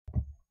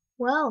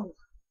Well,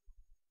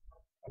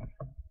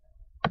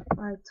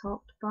 I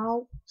talked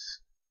about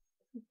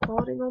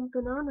recording on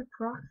Banana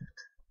Craft,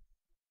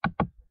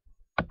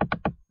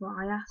 but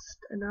I asked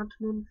an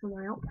admin for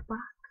my op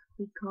back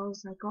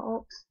because I got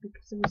ops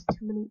because there was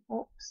too many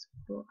ops,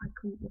 but I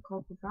couldn't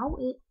record without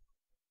it.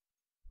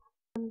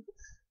 And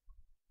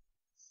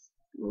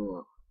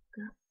look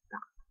at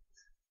that.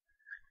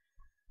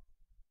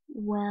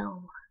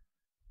 Well,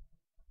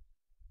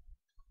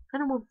 if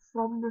anyone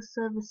from the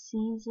server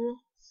sees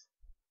this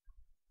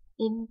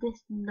in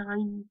this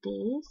 9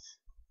 days,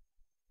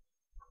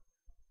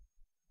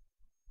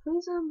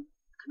 please can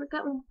I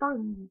get one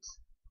banned?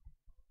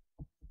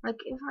 Like,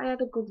 if I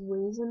had a good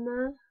reason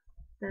there,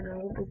 then I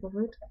won't be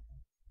bothered.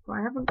 But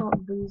I haven't got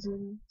a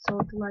reason, so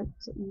I'd like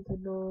to either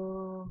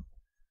know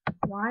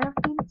why I've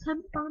been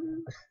temp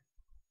banned,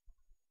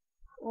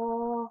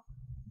 or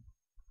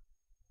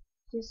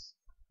just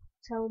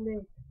tell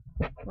me,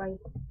 like,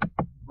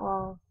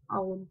 or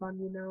I'll unban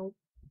you now.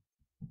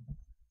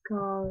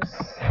 Cause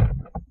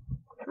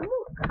I'm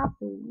not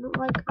happy. Not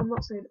like I'm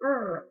not saying,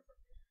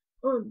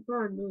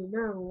 unban me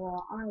now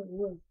or I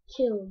will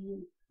kill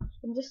you.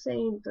 I'm just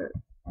saying that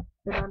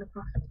Banana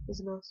Craft is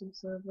an awesome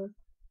server,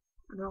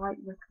 and I like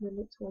recommend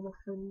it to all my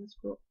friends,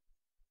 but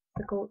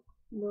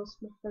most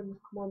of my friends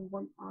come on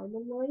when I'm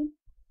online.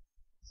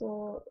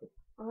 So if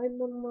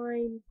I'm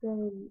online,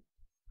 then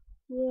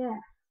yeah,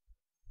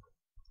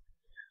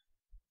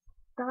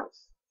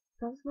 that's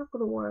not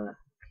gonna work.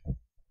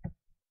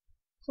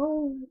 So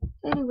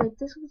anyway,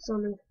 this was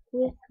on a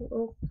quick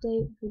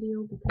update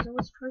video because I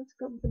was trying to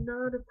get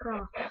Banana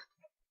Craft.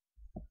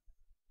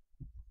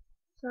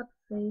 Sad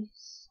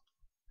face.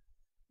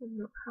 I'm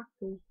not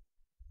happy.